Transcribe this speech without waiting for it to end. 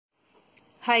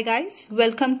Hi guys,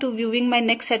 welcome to viewing my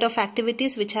next set of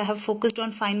activities which I have focused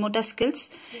on fine motor skills.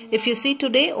 If you see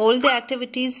today, all the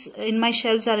activities in my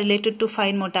shelves are related to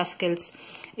fine motor skills.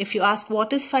 If you ask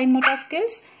what is fine motor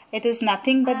skills, it is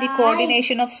nothing but the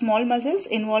coordination of small muscles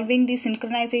involving the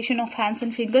synchronization of hands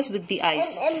and fingers with the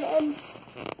eyes.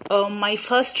 My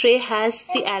first tray has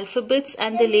the alphabets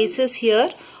and the laces here.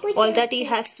 All that he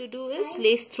has to do is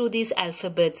lace through these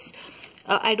alphabets.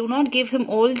 I do not give him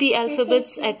all the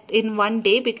alphabets in one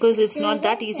day because it's not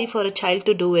that easy for a child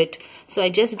to do it. So I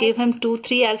just gave him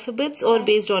 2-3 alphabets or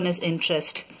based on his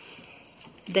interest.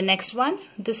 The next one,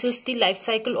 this is the life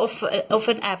cycle of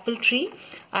an apple tree.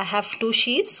 I have 2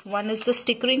 sheets. One is the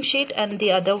stickering sheet and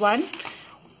the other one,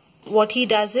 what he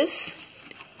does is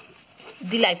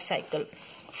the life cycle.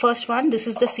 First one, this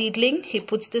is the seedling. He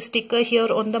puts the sticker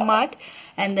here on the mud,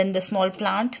 and then the small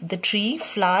plant, the tree,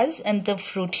 flowers and the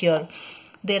fruit here.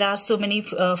 There are so many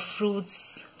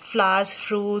fruits, flowers,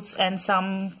 fruits and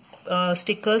some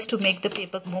stickers to make the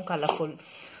paper more colorful.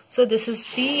 So this is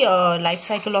the life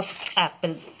cycle of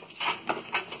apple.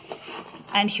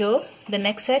 And here the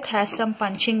next set has some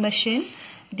punching machine.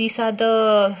 These are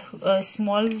the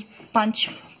small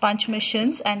punch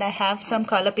machines, and I have some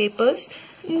color papers.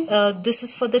 This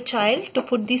is for the child to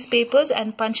put these papers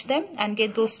and punch them and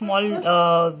get those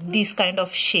small these kind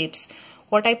of shapes.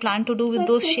 What I plan to do with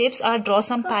those shapes are draw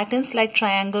some patterns like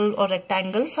triangle or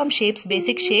rectangle, some shapes,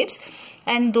 basic shapes,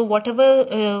 and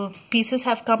whatever pieces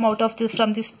have come out of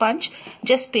from this punch,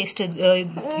 just paste it,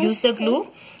 use the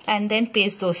glue and then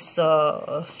paste those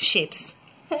shapes.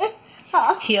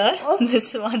 Here,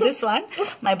 this one,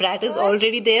 my brat is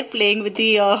already there playing with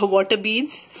the water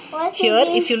beads. Here,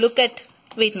 if you look at,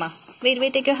 wait ma,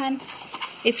 wait, take your hand.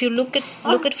 If you look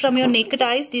at from your naked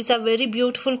eyes, these are very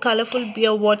beautiful, colorful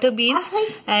water beads,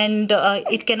 and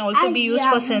it can also be used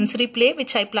for sensory play,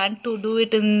 which I plan to do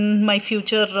it in my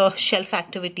future shelf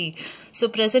activity. So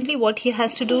presently, what he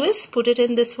has to do is put it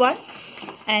in this one,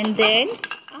 and then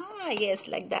yes,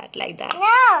 like that.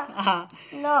 No.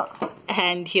 No.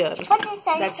 And here.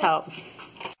 That's how.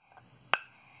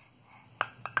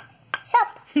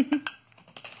 Stop.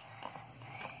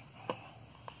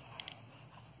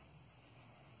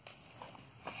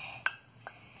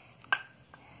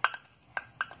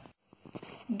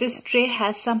 This tray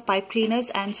has some pipe cleaners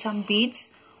and some beads.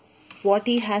 What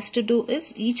he has to do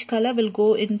is each color will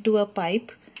go into a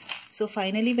pipe. So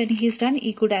finally when he is done,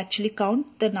 he could actually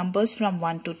count the numbers from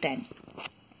 1 to 10.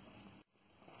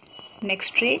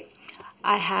 Next tray,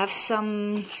 I have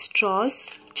some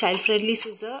straws, child-friendly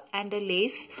scissor and a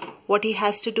lace. What he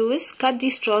has to do is cut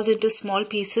these straws into small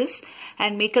pieces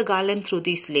and make a garland through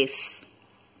these lace.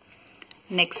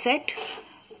 Next set,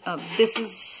 this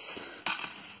is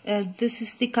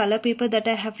the color paper that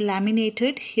I have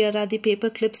laminated. Here are the paper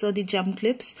clips or the jump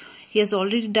clips. He has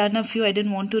already done a few. I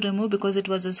didn't want to remove because it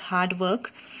was his hard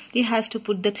work. He has to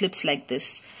put the clips like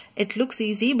this. It looks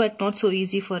easy but not so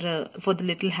easy for the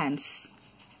little hands.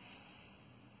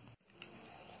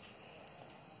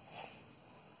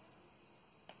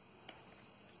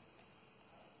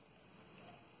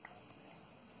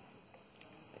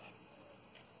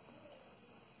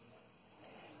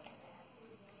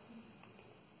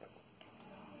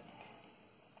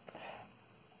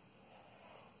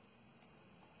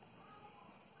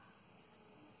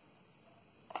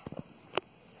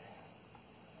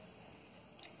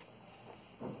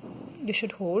 You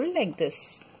should hold like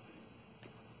this.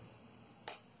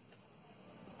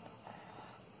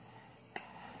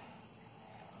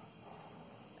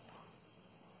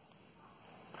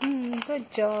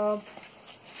 Good job.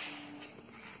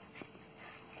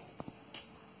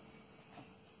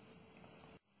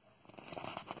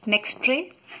 Next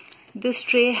tray. This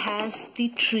tray has the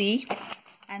tree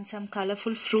and some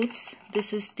colorful fruits.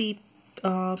 This is the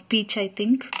peach, I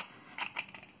think,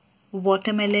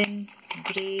 watermelon,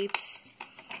 grapes,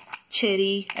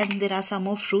 cherry, and there are some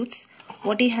more fruits.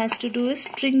 What he has to do is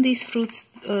string these fruits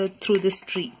through this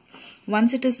tree.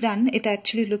 Once it is done, it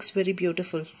actually looks very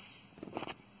beautiful.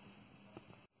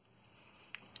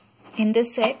 In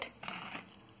this set,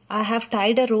 I have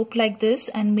tied a rope like this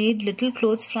and made little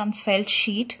clothes from felt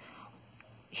sheet.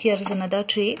 Here is another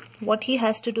tray. What he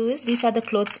has to do is, these are the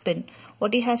clothes pin.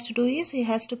 What he has to do is, he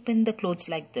has to pin the clothes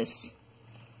like this.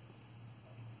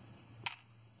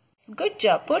 Good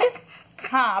job. Put it.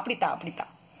 Ha, apdita.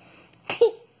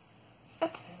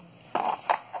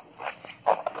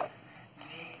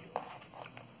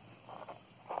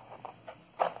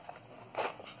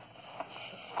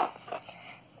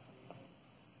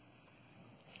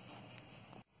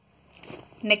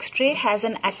 Next tray has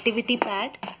an activity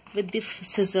pad with the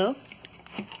scissor.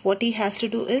 What he has to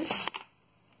do is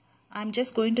I'm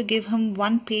just going to give him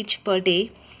 1 page per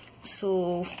day.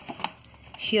 So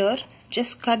here,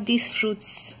 just cut these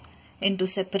fruits into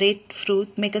separate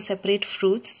fruit, make a separate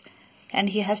fruits, and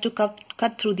he has to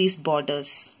cut through these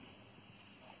borders.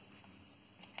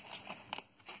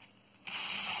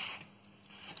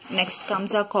 Next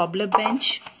comes our cobbler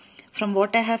bench. From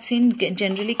what I have seen,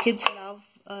 generally kids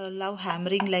love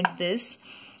hammering like this,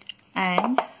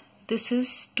 and this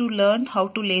is to learn how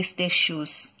to lace their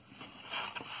shoes.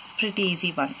 Pretty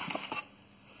easy one.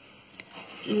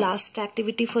 Last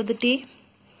activity for the day.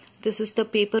 This is the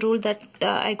paper roll that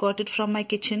I got it from my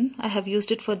kitchen. I have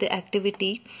used it for the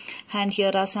activity, and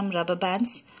here are some rubber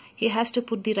bands. He has to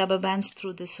put the rubber bands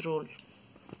through this roll.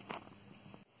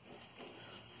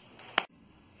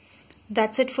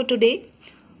 That's it for today.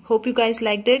 Hope you guys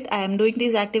liked it. I am doing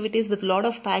these activities with a lot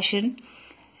of passion.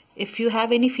 If you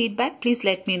have any feedback, please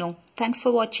let me know. Thanks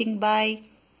for watching. Bye.